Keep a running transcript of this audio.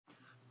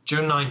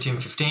June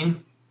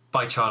 1915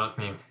 by Charlotte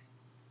Mew.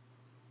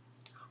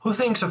 Who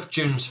thinks of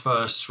June's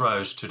first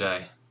rose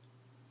today?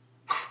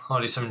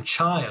 Only some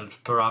child,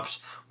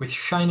 perhaps, with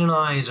shining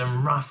eyes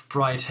and rough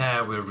bright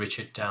hair will reach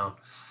it down.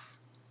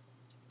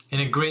 In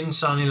a green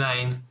sunny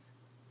lane,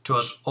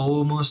 'twas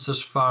almost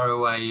as far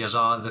away as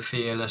are the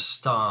fearless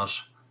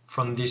stars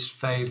from these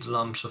failed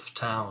lumps of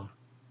town.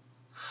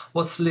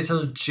 What's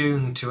little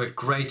June to a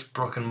great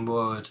broken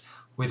word,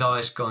 with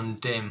eyes gone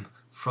dim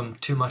from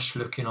too much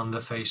looking on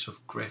the face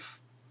of grief,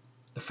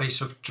 the face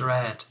of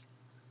dread?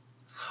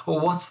 Or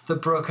what's the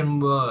broken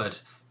word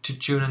to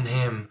June and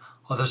him,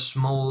 or the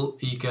small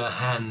eager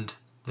hand,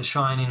 the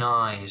shining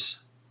eyes,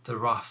 the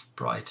rough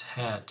bright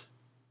head?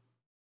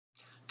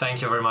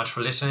 Thank you very much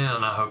for listening,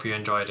 and I hope you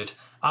enjoyed it.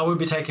 I will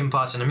be taking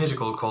part in a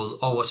musical called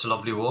Oh What a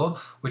Lovely War,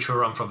 which will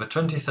run from the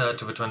 23rd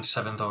to the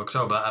 27th of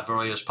October at the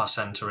Royal Spa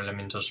Centre in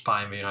Leamington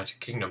Spa in the United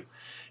Kingdom.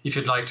 If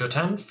you'd like to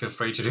attend, feel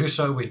free to do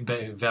so. We'd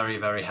be very,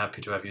 very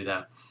happy to have you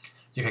there.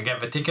 You can get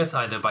the tickets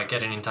either by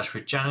getting in touch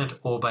with Janet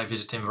or by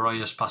visiting the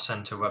Royal Spa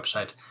Centre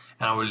website,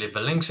 and I will leave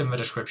the links in the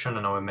description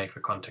and I will make the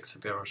contacts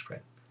appear on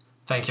screen.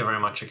 Thank you very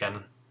much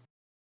again.